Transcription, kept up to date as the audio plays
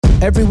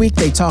Every week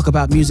they talk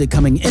about music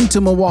coming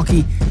into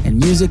Milwaukee and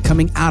music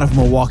coming out of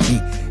Milwaukee.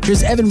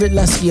 Here's Evan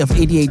Rytlewski of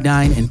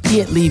 88.9 and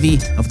Piet Levy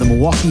of the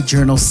Milwaukee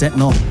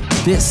Journal-Sentinel.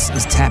 This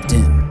is Tapped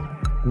In.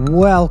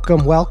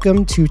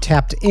 Welcome to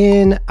Tapped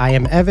In. I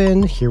am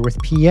Evan, here with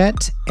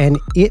Piet, and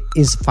it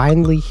is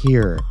finally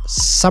here.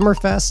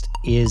 Summerfest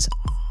is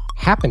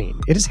happening.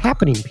 It is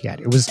happening,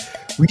 Piet. It was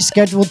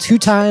rescheduled 2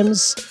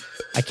 times.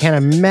 I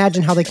can't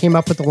imagine how they came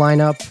up with the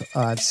lineup.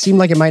 It seemed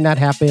like it might not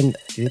happen.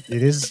 It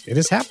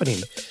is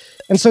happening.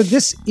 And so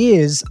this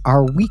is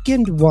our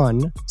Weekend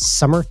 1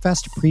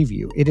 Summerfest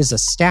preview. It is a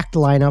stacked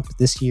lineup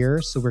this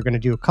year, so we're going to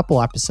do a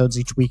couple episodes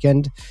each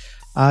weekend.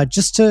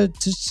 Just to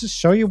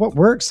show you what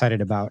we're excited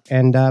about.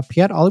 And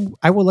Piet,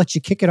 I will let you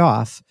kick it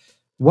off.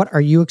 What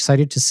are you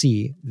excited to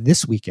see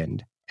this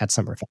weekend at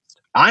Summerfest?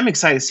 I'm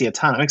excited to see a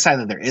ton. I'm excited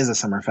that there is a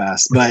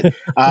Summerfest. But,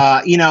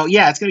 it's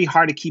going to be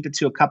hard to keep it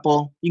to a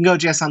couple. You can go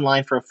JS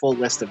Online for a full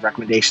list of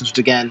recommendations, which,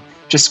 again,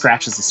 just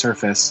scratches the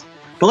surface.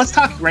 But let's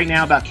talk right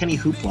now about Kenny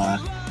Hoopla,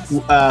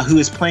 who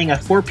is playing a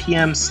 4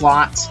 p.m.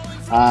 slot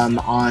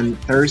on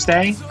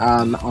Thursday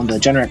on the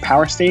Generac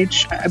Power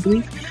stage, I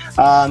believe.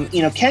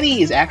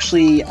 Kenny is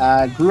actually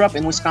grew up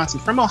in Wisconsin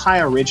from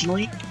Ohio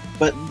originally,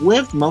 but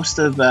lived most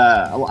of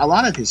a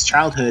lot of his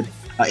childhood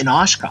in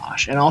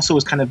Oshkosh, and also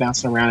was kind of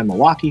bouncing around in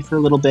Milwaukee for a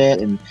little bit.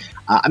 And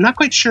I'm not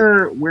quite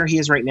sure where he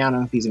is right now. I don't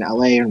know if he's in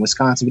LA or in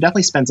Wisconsin, but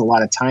definitely spends a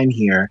lot of time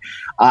here.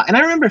 And I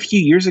remember a few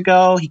years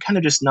ago, he kind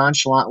of just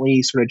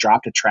nonchalantly sort of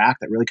dropped a track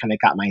that really kind of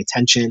got my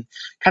attention.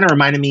 Kind of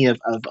reminded me of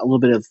a little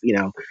bit of,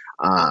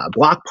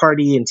 Block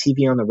Party and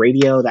TV on the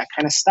radio, that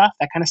kind of stuff,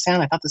 that kind of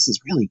sound. I thought this is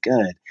really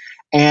good.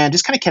 And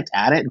just kind of kept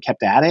at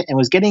it and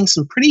was getting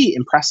some pretty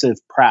impressive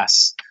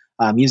press,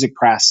 music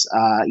press,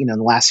 in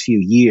the last few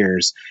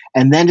years.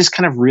 And then just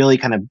kind of really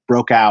kind of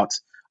broke out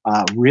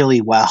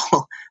really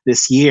well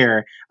this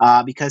year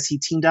because he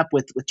teamed up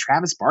with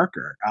Travis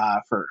Barker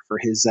for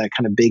his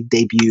kind of big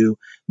debut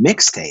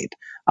mixtape.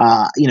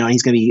 And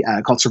he's going to be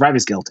called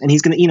Survivor's Guilt. And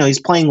he's going to, he's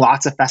playing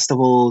lots of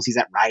festivals. He's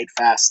at Riot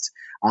Fest.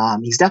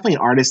 He's definitely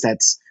an artist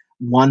that's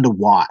one to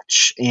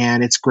watch.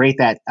 And it's great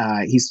that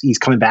he's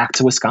coming back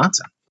to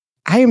Wisconsin.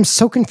 I am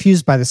so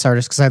confused by this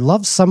artist because I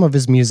love some of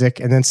his music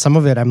and then some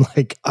of it I'm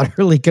like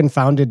utterly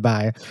confounded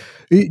by.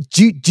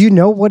 Do you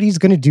know what he's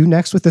going to do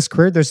next with his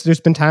career? There's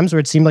been times where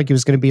it seemed like he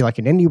was going to be like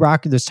an indie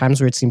rocker. There's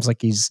times where it seems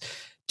like he's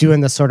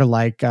doing the sort of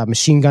like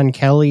Machine Gun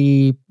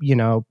Kelly,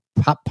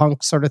 pop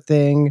punk sort of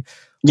thing.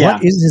 Yeah.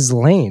 What is his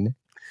lane?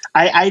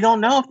 I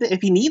don't know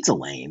if he needs a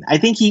lane. I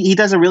think he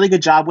does a really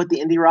good job with the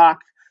indie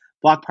rock,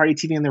 Block Party,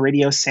 TV on the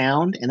radio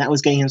sound, and that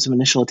was getting him some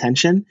initial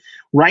attention.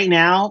 Right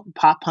now,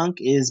 pop punk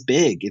is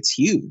big; it's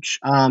huge,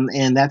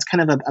 and that's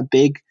kind of a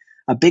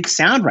big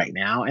sound right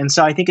now. And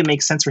so I think it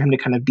makes sense for him to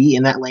kind of be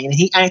in that lane.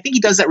 And I think he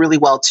does that really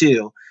well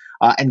too.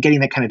 And getting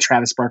that kind of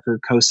Travis Barker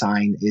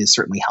cosign is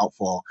certainly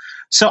helpful.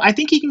 So I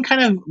think he can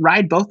kind of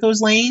ride both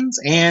those lanes,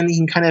 and he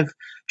can kind of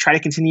try to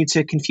continue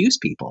to confuse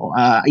people.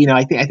 I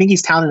think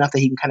he's talented enough that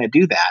he can kind of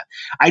do that.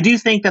 I do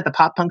think that the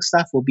pop punk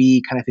stuff will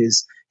be kind of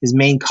his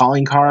main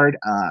calling card,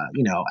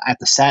 at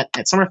the set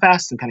at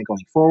Summerfest and kind of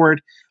going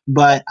forward.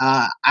 But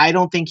I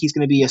don't think he's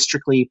going to be a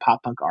strictly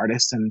pop punk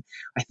artist. And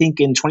I think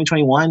in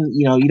 2021,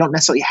 you don't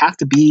necessarily have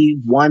to be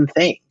one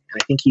thing.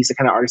 And I think he's the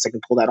kind of artist that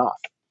can pull that off.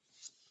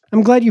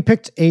 I'm glad you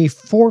picked a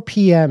 4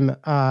 p.m.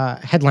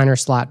 Headliner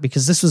slot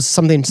because this was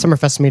something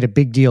Summerfest made a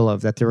big deal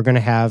of, that they were going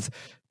to have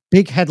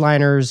big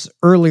headliners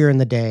earlier in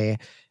the day.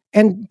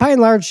 And by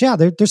and large, yeah,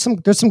 there's some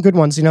good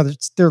ones.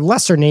 There are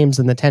lesser names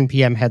than the 10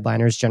 p.m.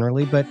 headliners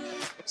generally, but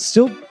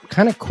still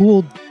kind of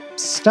cool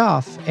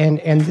stuff. And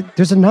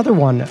there's another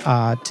one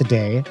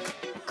today,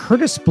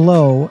 Kurtis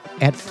Blow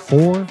at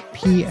 4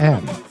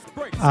 p.m.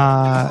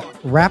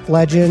 Rap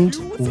legend,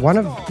 one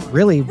of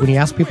really, when you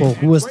ask people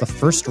who was the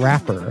first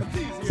rapper,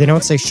 they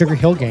don't say Sugar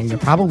Hill Gang. They're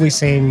probably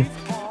saying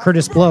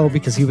Kurtis Blow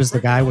because he was the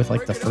guy with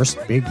like the first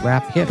big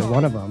rap hit, or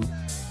one of them,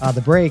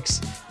 The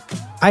Breaks.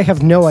 I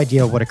have no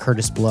idea what a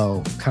Kurtis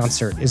Blow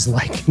concert is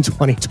like in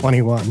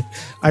 2021.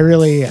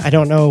 I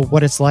don't know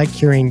what it's like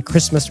hearing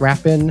Christmas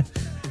rapping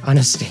on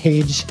a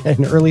stage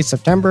in early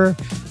September.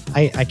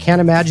 I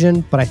can't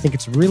imagine, but I think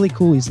it's really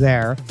cool he's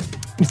there.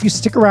 If you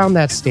stick around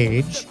that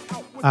stage,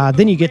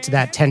 then you get to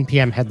that 10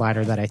 p.m.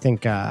 headliner that I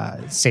think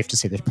it's safe to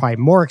say there's probably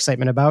more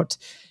excitement about.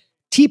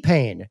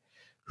 T-Pain,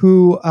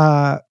 who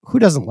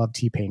doesn't love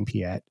T-Pain,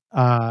 Piet?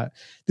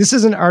 This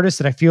is an artist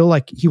that I feel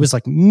like he was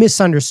like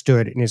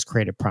misunderstood in his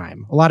creative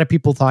prime. A lot of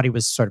people thought he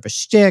was sort of a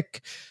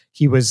shtick.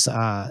 He was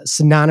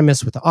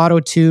synonymous with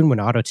auto-tune when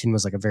auto-tune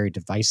was like a very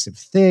divisive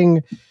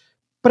thing.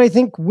 But I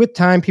think with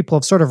time, people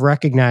have sort of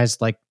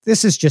recognized like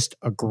this is just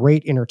a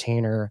great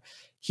entertainer.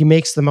 He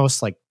makes the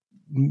most like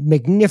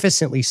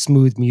magnificently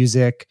smooth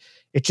music.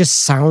 It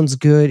just sounds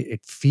good.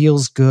 It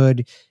feels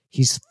good.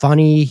 He's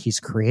funny. He's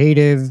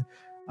creative.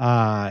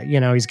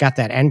 He's got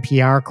that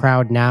NPR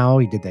crowd now.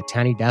 He did that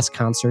Tiny Desk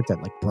concert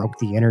that like broke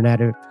the internet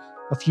a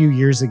few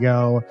years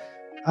ago.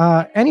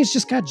 And he's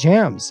just got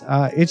jams.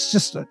 It's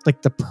just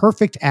like the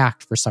perfect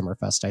act for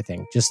Summerfest, I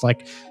think. Just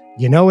like,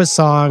 his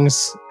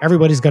songs,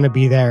 everybody's going to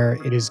be there.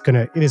 It is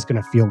going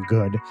to feel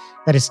good.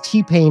 That is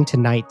T-Pain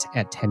tonight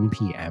at 10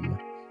 p.m.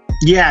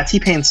 Yeah,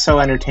 T-Pain's so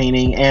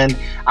entertaining, and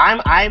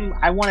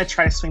I want to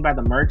try to swing by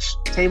the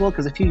merch table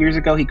because a few years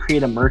ago he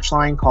created a merch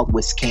line called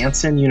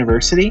Wisconsin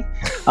University,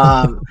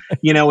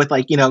 with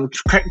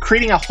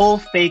creating a whole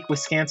fake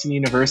Wisconsin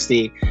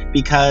University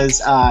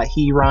because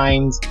he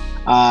rhymed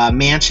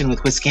mansion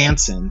with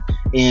Wisconsin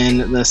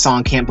in the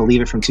song "Can't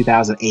Believe It" from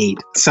 2008.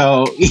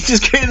 So he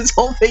just created this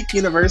whole fake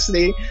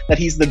university that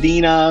he's the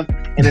dean of,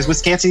 and there's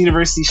Wisconsin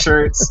University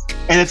shirts,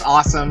 and it's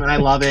awesome, and I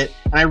love it.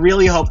 And I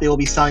really hope they will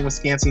be selling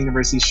Wisconsin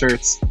University shirts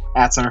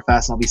at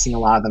Summerfest, and I'll be seeing a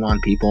lot of them on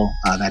people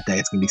that day.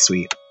 It's going to be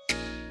sweet.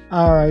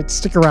 All right,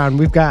 stick around.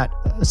 We've got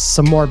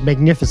some more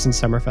magnificent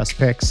Summerfest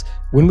picks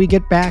when we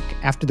get back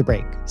after the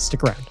break.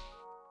 Stick around.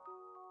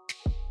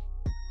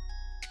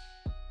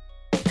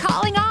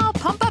 Calling all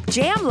pump-up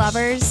jam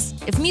lovers.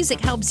 If music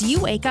helps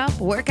you wake up,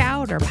 work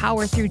out, or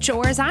power through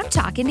chores, I'm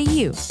talking to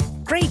you.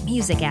 Great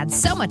music adds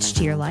so much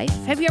to your life.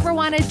 Have you ever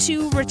wanted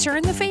to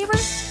return the favor?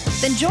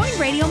 Then join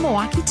Radio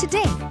Milwaukee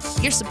today.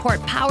 Your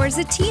support powers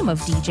a team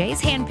of DJs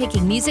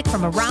handpicking music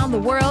from around the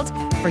world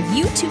for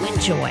you to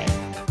enjoy.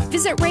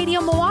 Visit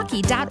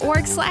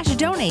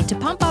radiomilwaukee.org/donate to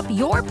pump up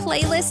your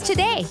playlist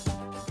today.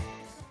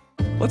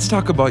 Let's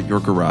talk about your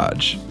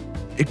garage.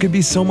 It could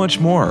be so much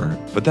more,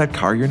 but that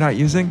car you're not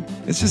using,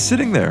 it's just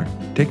sitting there,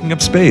 taking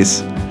up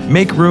space.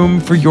 Make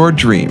room for your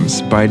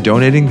dreams by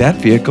donating that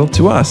vehicle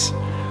to us.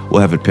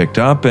 We'll have it picked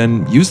up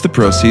and use the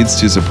proceeds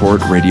to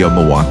support Radio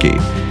Milwaukee.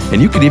 And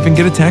you could even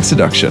get a tax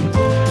deduction.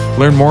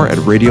 Learn more at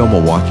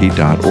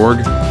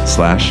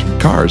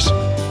radiomilwaukee.org/cars.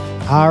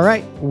 All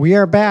right, we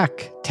are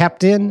back.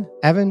 Tapped in,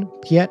 Evan,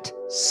 Piet,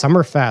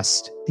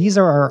 Summerfest. These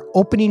are our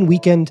opening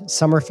weekend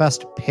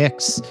Summerfest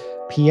picks.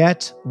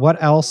 Piet,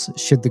 what else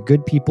should the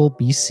good people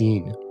be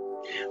seeing?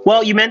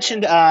 Well, you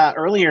mentioned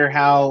earlier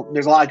how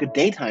there's a lot of good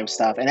daytime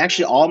stuff, and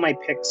actually all my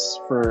picks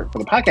for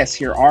the podcast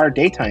here are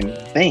daytime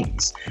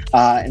things.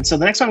 And so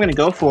the next one I'm going to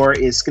go for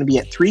is going to be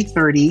at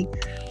 3:30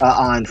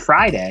 on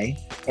Friday,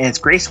 and it's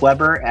Grace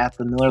Weber at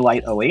the Miller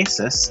Lite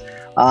Oasis.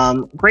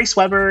 Grace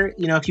Weber,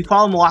 if you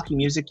follow Milwaukee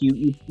music,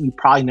 you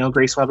probably know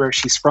Grace Weber.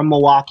 She's from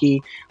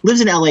Milwaukee,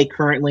 lives in LA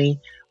currently,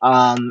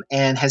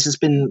 and has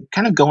just been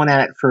kind of going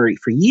at it for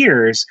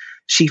years.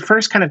 She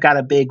first kind of got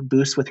a big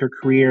boost with her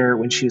career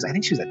when she was a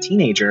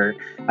teenager,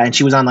 and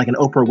she was on like an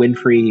Oprah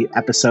Winfrey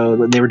episode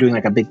when they were doing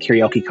like a big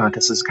karaoke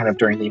contest. This is kind of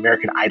during the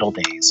American Idol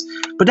days,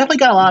 but definitely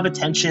got a lot of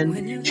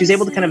attention. She was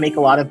able to kind of make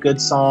a lot of good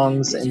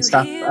songs and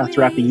stuff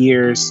throughout the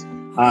years.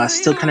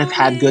 Still kind of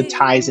had good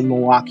ties in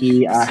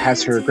Milwaukee,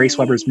 has her Grace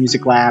Weber's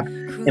Music Lab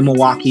in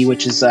Milwaukee,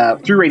 which is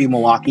through Radio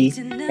Milwaukee.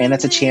 And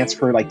that's a chance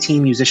for like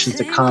teen musicians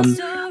to come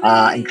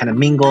and kind of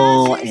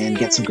mingle and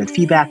get some good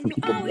feedback from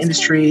people in the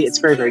industry. It's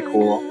very, very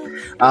cool.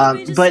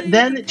 But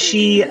then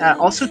she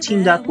also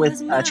teamed up with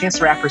Chance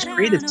the Rapper's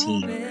creative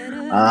team,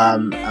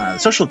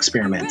 Social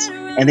Experiment.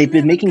 And they've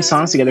been making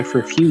songs together for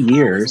a few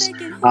years,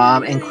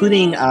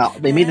 including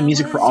they made the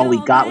music for All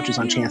We Got, which was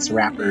on Chance the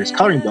Rapper's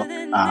Coloring Book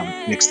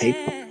mixtape.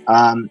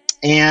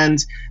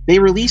 And they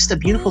released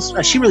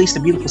she released a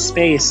beautiful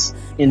space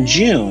in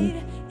June,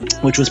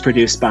 which was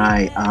produced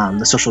by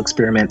the Social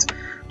Experiment.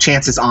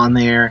 Chance is on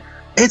there.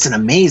 It's an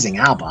amazing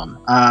album.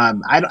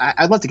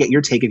 I'd love to get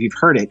your take if you've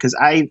heard it, because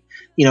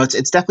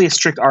it's definitely a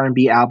strict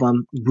R&B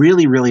album.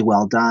 Really, really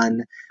well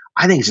done.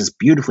 I think it's just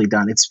beautifully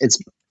done. It's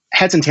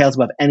heads and tails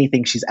above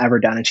anything she's ever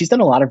done, and she's done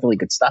a lot of really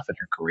good stuff in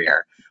her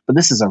career. But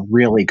this is a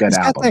really good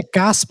album. It's got that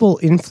gospel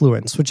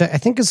influence, which I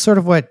think is sort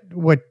of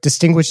what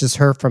distinguishes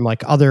her from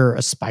like other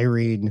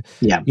aspiring,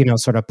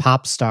 sort of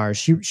pop stars.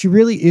 She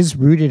really is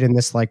rooted in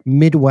this like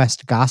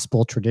Midwest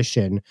gospel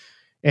tradition,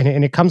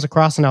 and it comes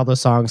across in all those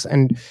songs.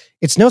 And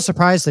it's no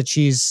surprise that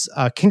she's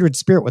a kindred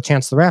spirit with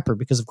Chance the Rapper,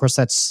 because of course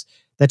that's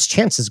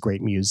Chance's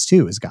great muse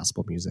too, is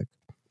gospel music.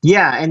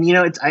 Yeah, and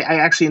I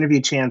actually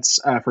interviewed Chance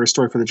for a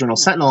story for the Journal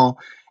Sentinel,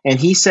 and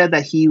he said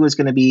that he was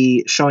going to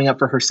be showing up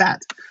for her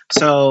set.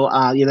 So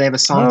they have a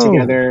song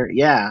together,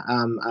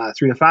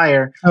 Through the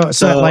Fire. Oh,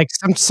 so like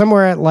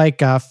somewhere at like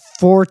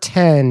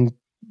 4:10,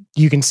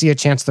 you can see a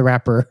Chance the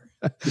Rapper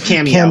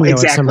cameo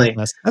exactly.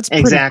 That's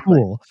pretty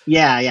cool.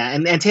 Yeah,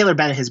 and Taylor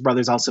Bennett, his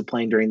brother's also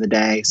playing during the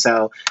day,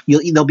 so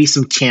there'll be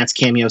some Chance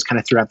cameos kind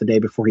of throughout the day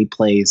before he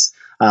plays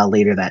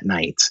later that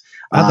night.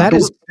 That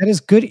is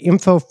good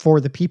info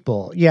for the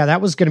people. Yeah,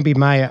 that was going to be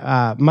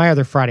my my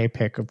other Friday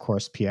pick, of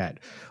course, Piet,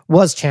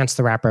 was Chance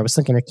the Rapper. I was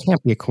thinking it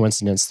can't be a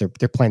coincidence they're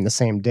playing the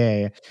same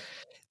day.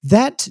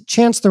 That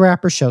Chance the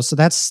Rapper show, so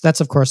that's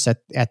of course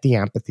at the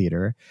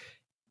amphitheater.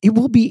 It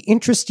will be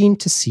interesting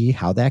to see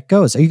how that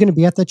goes. Are you going to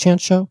be at the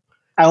Chance show?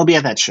 I will be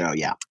at that show,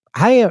 yeah.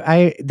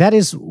 I that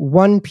is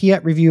one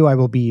Piet review I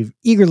will be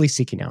eagerly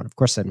seeking out. Of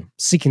course, I'm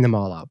seeking them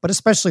all out, but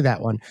especially that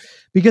one,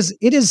 because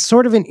it is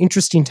sort of an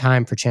interesting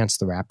time for Chance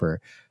the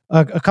Rapper.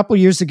 A couple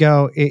years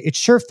ago, it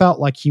sure felt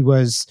like he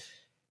was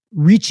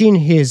reaching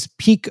his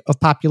peak of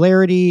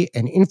popularity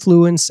and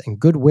influence and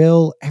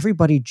goodwill.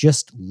 Everybody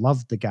just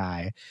loved the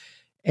guy.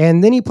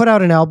 And then he put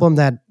out an album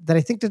that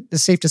I think that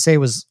it's safe to say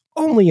was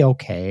only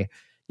okay.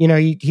 You know,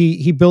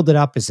 he built it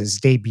up as his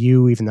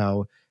debut, even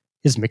though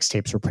his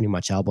mixtapes were pretty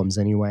much albums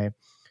anyway.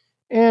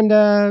 And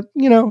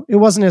you know, it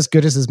wasn't as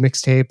good as his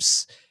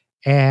mixtapes.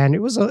 And it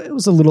was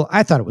a little,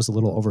 I thought it was a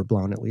little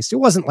overblown, at least. It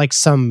wasn't like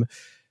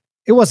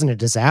it wasn't a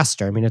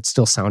disaster. I mean, it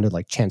still sounded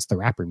like Chance the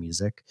Rapper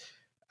music.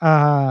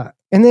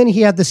 And then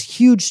he had this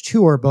huge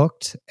tour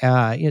booked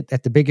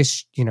at the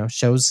biggest, you know,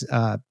 shows,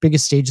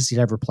 biggest stages he'd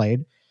ever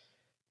played,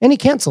 and he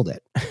canceled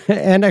it.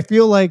 And I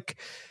feel like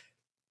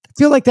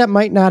that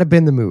might not have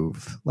been the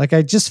move. Like,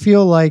 I just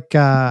feel like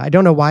I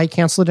don't know why he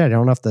canceled it. I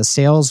don't know if the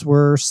sales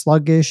were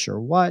sluggish or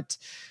what,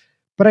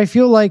 but I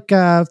feel like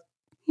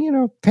you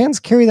know,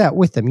 fans carry that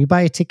with them. You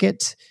buy a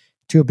ticket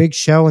to a big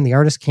show and the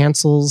artist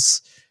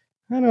cancels.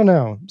 I don't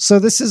know. So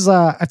this is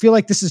I feel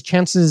like this is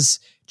Chance's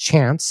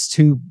chance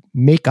to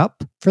make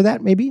up for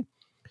that, maybe.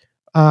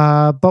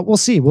 But we'll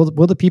see. Will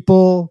the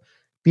people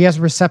be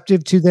as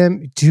receptive to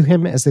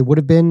him as they would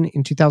have been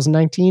in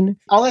 2019?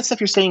 All that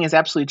stuff you're saying is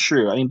absolutely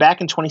true. I mean, back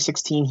in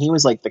 2016, he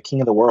was like the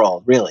king of the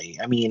world, really.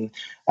 I mean,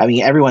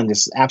 everyone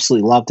just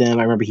absolutely loved him.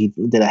 I remember he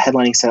did a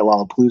headlining set at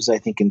Lollapalooza, I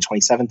think, in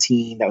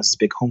 2017. That was his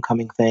big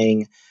homecoming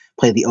thing.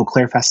 Played the Eau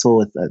Claire Festival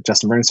with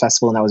Justin Vernon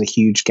Festival, and that was a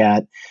huge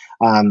get.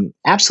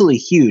 Absolutely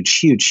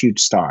huge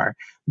star.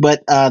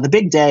 But the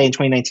big day in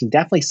 2019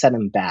 definitely set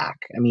him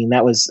back. I mean,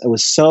 it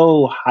was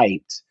so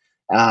hyped,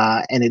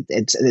 and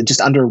it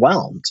just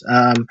underwhelmed.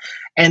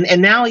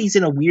 And now he's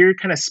in a weird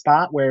kind of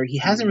spot where he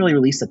hasn't really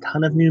released a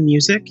ton of new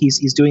music.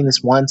 He's doing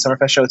this one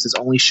Summerfest show. It's his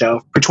only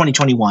show for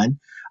 2021.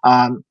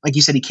 Like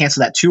you said, he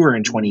canceled that tour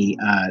in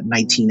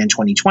 2019 and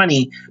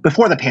 2020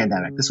 before the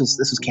pandemic. This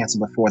was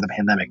canceled before the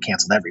pandemic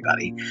canceled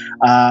everybody.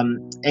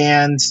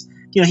 And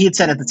you know, he had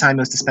said at the time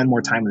it was to spend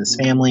more time with his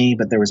family,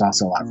 but there was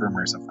also a lot of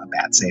rumors of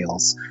bad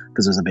sales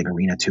because it was a big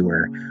arena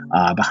tour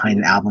behind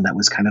an album that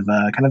was kind of.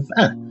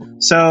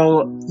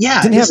 So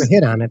yeah, didn't have a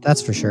hit on it,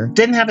 that's for sure.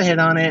 Didn't have a hit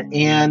on it,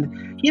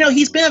 and you know,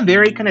 he's been a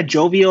very kind of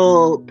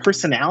jovial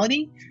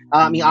personality.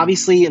 I mean,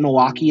 obviously in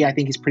Milwaukee, I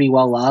think he's pretty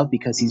well loved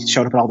because he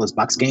showed up at all those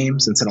Bucks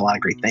games and said a lot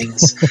of great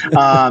things.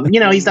 You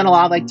know, he's done a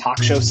lot of like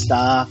talk show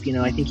stuff. You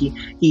know, I think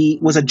he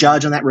was a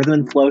judge on that Rhythm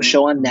and Flow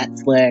show on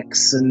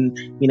Netflix, and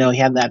you know, he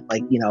had that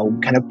like, you know,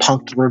 kind of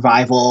punk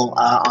revival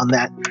on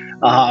that.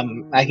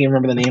 I can't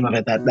remember the name of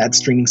it. That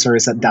streaming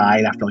service that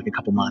died after like a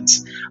couple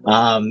months.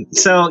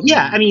 So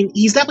yeah, I mean,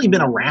 he's definitely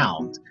been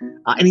around,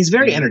 and he's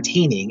very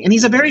entertaining, and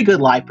he's a very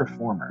good live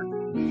performer.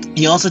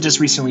 He also just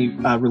recently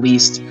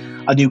released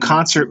a new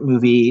concert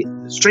movie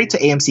straight to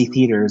AMC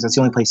theaters. That's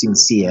the only place you can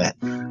see it.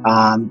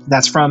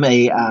 That's from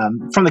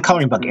the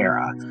Coloring Book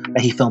era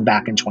that he filmed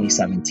back in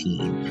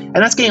 2017, and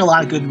that's getting a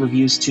lot of good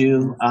reviews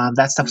too.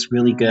 That stuff's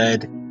really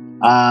good.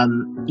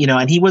 You know,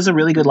 and he was a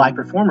really good live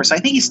performer. So I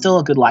think he's still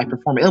a good live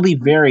performer. It'll be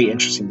very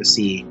interesting to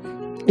see.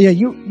 Yeah,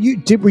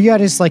 were you at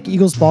his like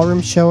Eagles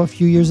Ballroom show a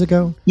few years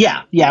ago?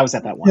 Yeah, I was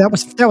at that one. Yeah,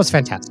 that was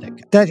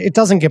fantastic. That it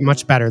doesn't get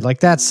much better. Like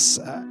that's.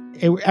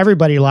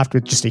 Everybody left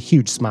with just a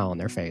huge smile on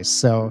their face.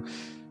 So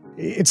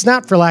it's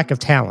not for lack of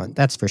talent,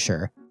 that's for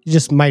sure. You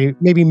just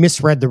maybe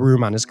misread the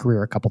room on his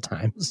career a couple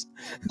times.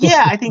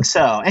 Yeah, I think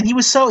so. And he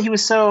was so there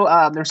was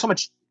so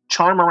much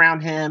charm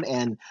around him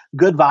and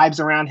good vibes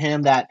around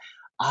him that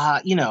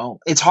you know,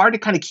 it's hard to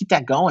kind of keep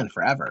that going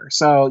forever.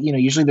 So, you know,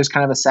 usually there's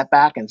kind of a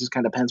setback and it just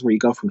kind of depends where you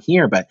go from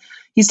here. But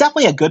he's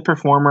definitely a good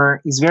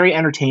performer. He's very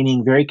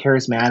entertaining, very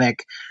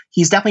charismatic.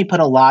 He's definitely put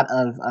a lot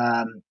of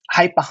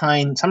hype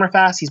behind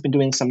Summerfest. He's been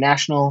doing some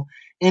national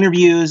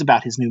interviews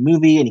about his new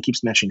movie, and he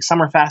keeps mentioning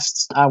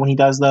Summerfest when he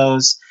does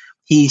those.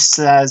 He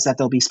says that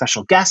there'll be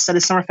special guests at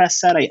his Summerfest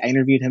set. I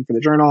interviewed him for the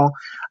Journal.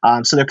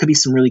 So there could be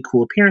some really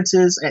cool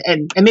appearances.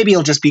 And maybe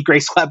it'll just be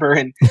Grace Weber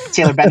and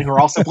Taylor Bennett who are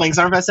also playing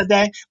Summerfest that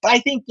day. But I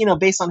think, you know,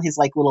 based on his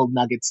like little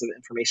nuggets of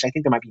information, I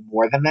think there might be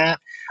more than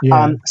that.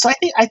 Yeah. So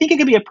I think it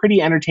could be a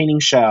pretty entertaining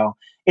show.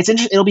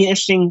 It'll be an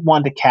interesting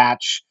one to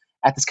catch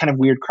at this kind of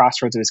weird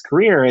crossroads of his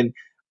career. And,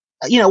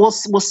 you know, we'll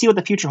see what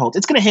the future holds.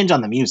 It's going to hinge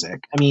on the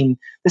music. I mean,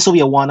 this will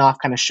be a one-off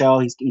kind of show.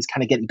 He's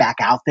kind of getting back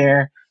out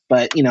there.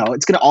 But, you know,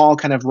 it's going to all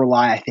kind of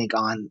rely, I think,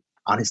 on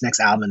his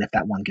next album and if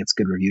that one gets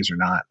good reviews or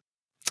not.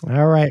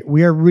 All right.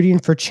 We are rooting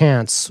for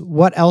Chance.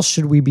 What else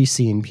should we be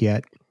seeing,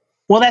 Piet?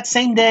 Well, that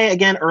same day,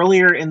 again,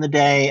 earlier in the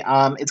day,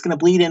 it's going to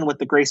bleed in with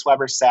the Grace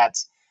Weber set,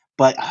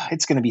 but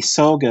it's going to be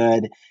so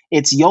good.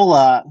 It's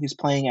Yola, who's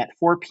playing at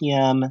 4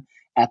 p.m.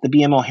 at the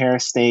BM O'Hara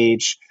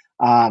stage.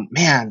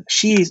 Man,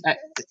 she's,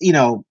 you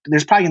know,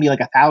 there's probably going to be like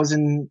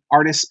 1,000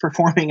 artists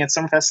performing at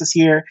Summerfest this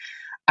year.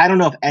 I don't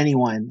know if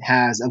anyone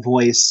has a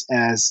voice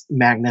as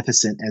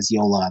magnificent as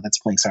Yola that's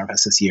playing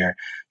Summerfest this year.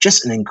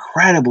 Just an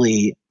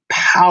incredibly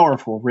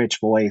powerful, rich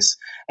voice.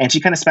 And she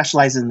kind of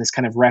specializes in this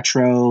kind of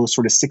retro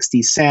sort of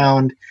 60s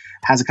sound,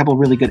 has a couple of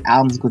really good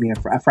albums, including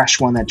a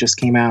fresh one that just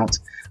came out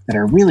that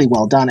are really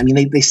well done. I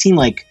mean, they seem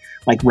like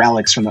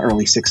relics from the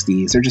early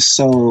 60s. They're just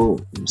so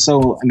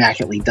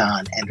immaculately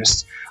done, and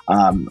just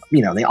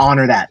they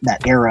honor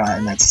that era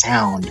and that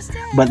sound,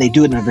 but they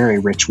do it in a very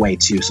rich way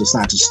too. So it's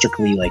not just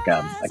strictly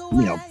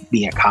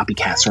being a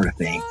copycat sort of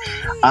thing.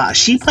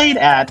 She played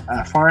at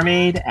Farm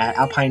Aid at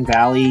Alpine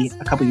Valley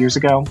a couple years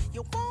ago,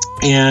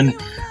 and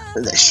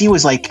she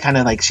was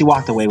she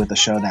walked away with the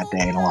show that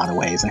day in a lot of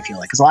ways, I feel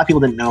like, because a lot of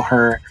people didn't know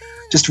her.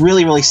 Just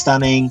really, really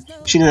stunning.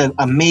 She did an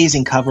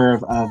amazing cover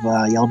of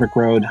Yellow Brick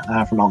Road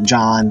from Elton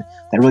John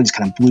that really just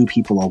kind of blew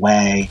people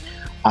away.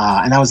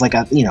 And that was like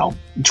a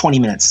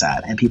 20-minute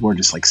set, and people were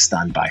just like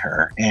stunned by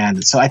her.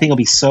 And so I think it'll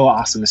be so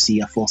awesome to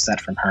see a full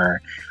set from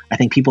her. I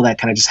think people that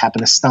kind of just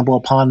happen to stumble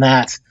upon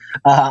that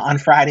on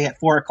Friday at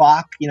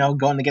 4:00,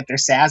 going to get their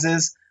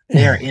sazzes,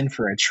 they are in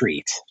for a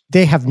treat.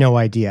 They have no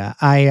idea.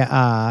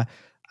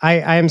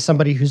 I am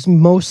somebody who's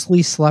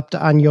mostly slept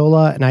on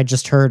Yola, and I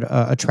just heard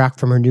a track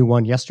from her new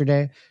one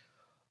yesterday.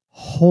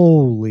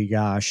 Holy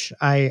gosh.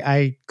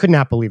 I could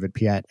not believe it,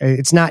 Piet.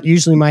 It's not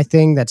usually my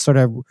thing, that sort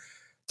of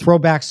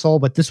throwback soul,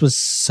 but this was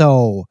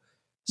so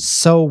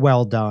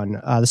well done.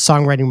 The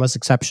songwriting was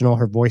exceptional.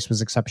 Her voice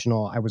was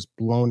exceptional. I was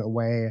blown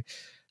away.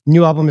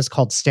 New album is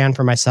called Stand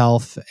For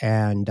Myself,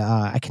 and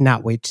I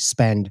cannot wait to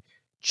spend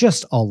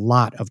just a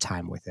lot of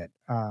time with it.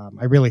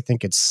 I really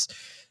think it's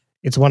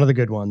one of the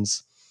good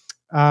ones.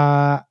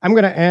 I'm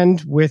going to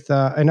end with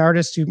an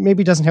artist who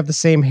maybe doesn't have the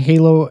same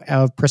halo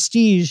of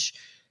prestige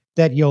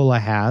that Yola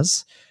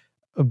has,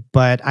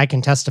 but I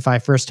can testify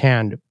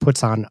firsthand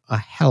puts on a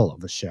hell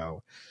of a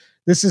show.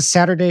 This is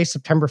Saturday,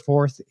 September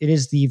 4th. It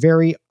is the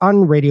very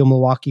un-Radio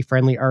Milwaukee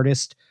friendly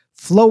artist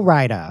Flo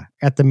Rida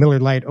at the Miller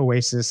Lite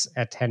Oasis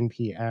at 10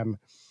 p.m.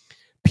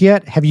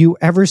 Piet, have you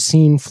ever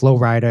seen Flo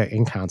Rida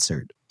in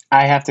concert?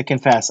 I have to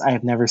confess, I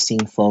have never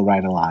seen Flo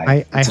Rida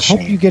live. I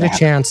hope you get a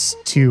chance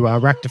to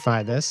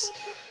rectify this.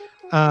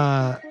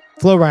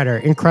 Flo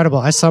Rida, incredible.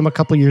 I saw him a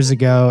couple years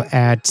ago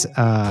at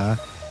the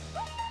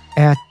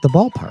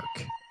ballpark,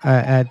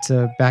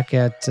 back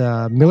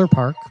at Miller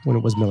Park, when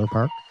it was Miller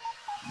Park.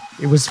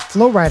 It was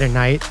Flo Rida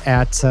night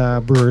at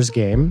Brewers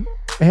game,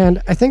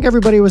 and I think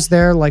everybody was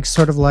there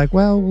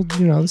well,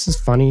 this is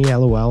funny,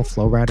 LOL,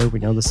 Flo Rida, we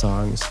know the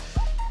songs.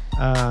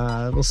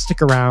 We'll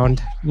stick around,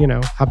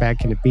 how bad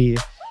can it be?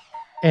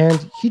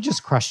 And he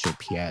just crushed it,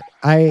 Piet.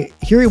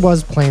 Here he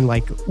was playing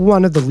like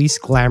one of the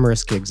least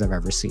glamorous gigs I've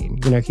ever seen.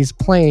 He's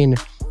playing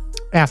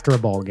after a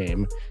ball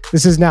game.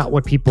 This is not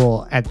what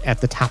people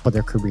at the top of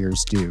their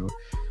careers do.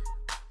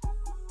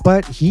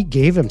 But he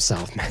gave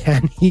himself,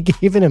 man. He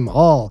gave it him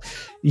all.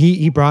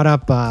 He brought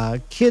up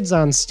kids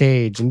on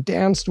stage and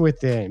danced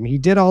with them. He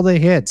did all the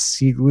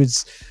hits. It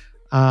was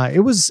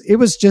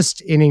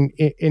just an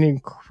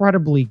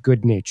incredibly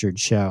good-natured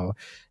show.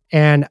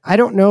 And I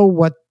don't know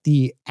what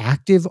the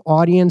active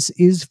audience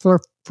is for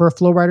a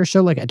Flo Rida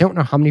show. Like, I don't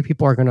know how many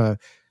people are going to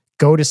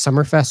go to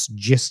Summerfest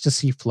just to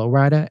see Flo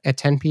Rida at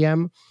 10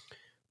 p.m.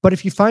 But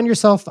if you find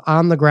yourself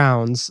on the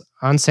grounds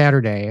on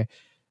Saturday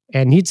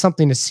and need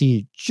something to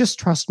see, just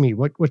trust me.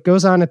 What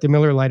goes on at the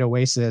Miller Lite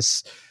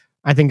Oasis,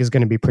 I think, is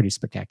going to be pretty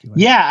spectacular.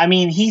 Yeah, I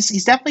mean,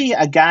 he's definitely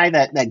a guy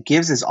that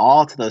gives his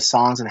all to those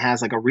songs and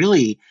has like a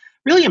really,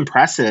 really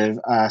impressive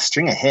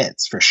string of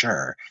hits for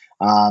sure.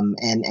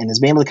 And has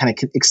been able to kind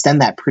of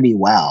extend that pretty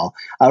well.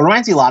 It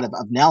reminds me a lot of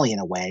Nelly in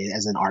a way,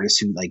 as an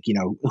artist who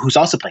who's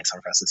also playing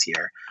Summerfest this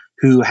year,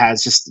 who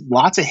has just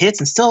lots of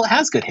hits and still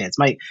has good hits.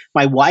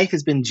 My wife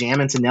has been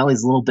jamming to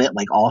Nelly's a little bit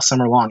like all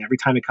summer long. Every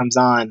time it comes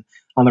on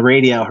the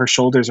radio, her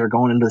shoulders are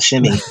going into the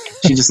shimmy.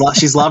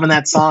 She's loving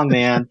that song,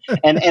 man.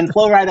 And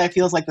Flo Rida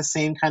feels like the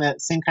same kind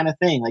of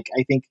thing. Like,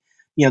 I think,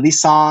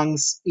 these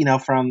songs,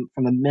 from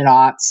the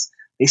mid-aughts,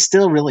 they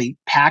still really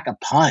pack a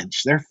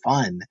punch. They're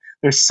fun.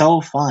 They're so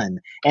fun.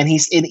 And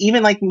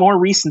even like more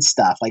recent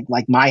stuff, like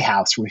My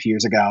House from a few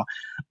years ago,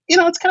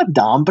 it's kind of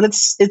dumb, but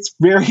it's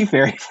very,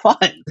 very fun.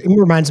 It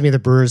reminds me of the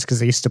Brewers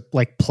because they used to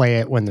like play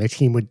it when the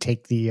team would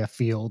take the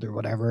field or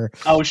whatever.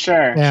 Oh,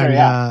 sure. And, sure,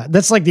 yeah.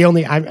 That's like the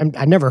only,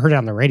 I never heard it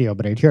on the radio,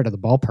 but I'd hear it at the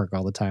ballpark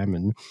all the time.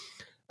 And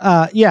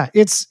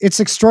it's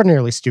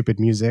extraordinarily stupid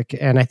music.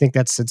 And I think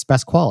that's its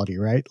best quality,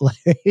 right?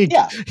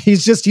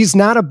 He's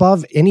not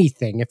above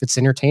anything if it's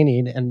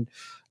entertaining. And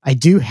I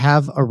do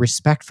have a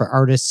respect for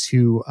artists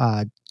who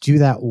do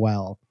that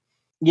well.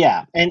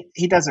 Yeah, and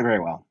he does it very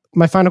well.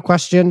 My final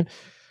question,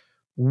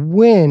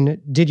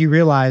 when did you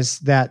realize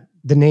that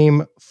the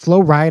name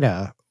Flo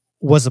Rida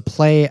was a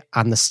play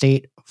on the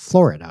state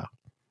Florida?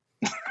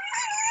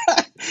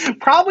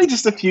 Probably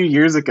just a few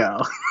years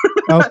ago.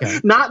 Okay.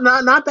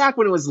 Not back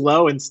when it was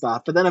low and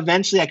stuff, but then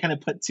eventually I kind of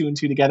put two and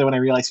two together when I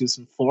realized he was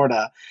from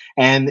Florida.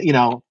 And,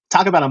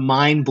 talk about a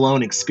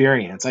mind-blown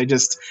experience. It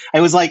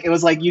was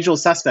like Usual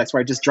Suspects, where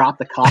I just dropped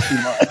the coffee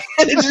mug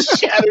and it just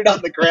shattered on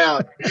the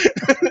ground.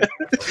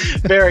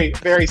 Very,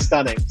 very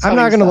stunning. I'm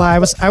not going to lie.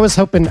 I was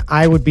hoping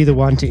I would be the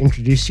one to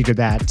introduce you to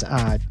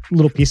that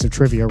little piece of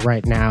trivia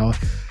right now.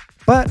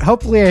 But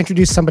hopefully I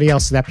introduce somebody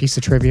else to that piece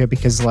of trivia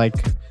because,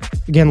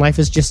 again, life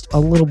is just a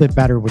little bit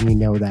better when you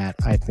know that,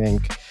 I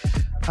think.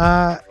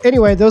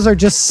 Anyway, those are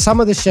just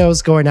some of the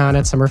shows going on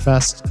at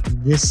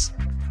Summerfest this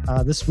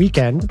this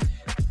weekend.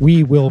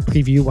 We will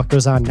preview what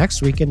goes on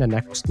next weekend and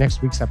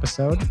next week's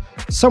episode.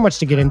 So much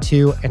to get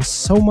into and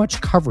so much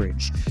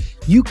coverage.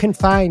 You can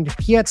find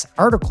Piet's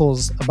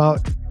articles about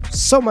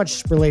so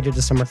much related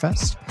to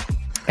Summerfest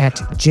at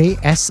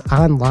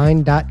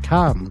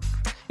jsonline.com.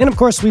 And of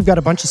course, we've got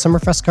a bunch of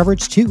Summerfest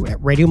coverage too at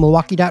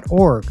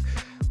radiomilwaukee.org,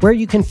 where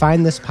you can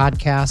find this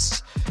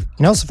podcast. You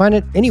can also find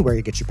it anywhere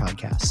you get your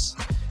podcasts.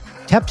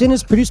 Tapped In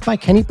is produced by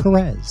Kenny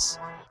Perez.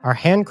 Our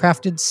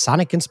handcrafted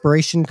sonic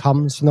inspiration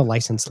comes from the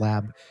License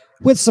Lab,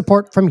 with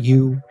support from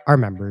you, our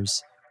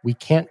members. We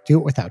can't do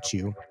it without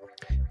you.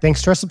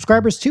 Thanks to our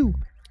subscribers too.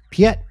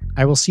 Piet,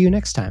 I will see you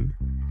next time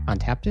on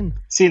Tapped In.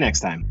 See you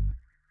next time.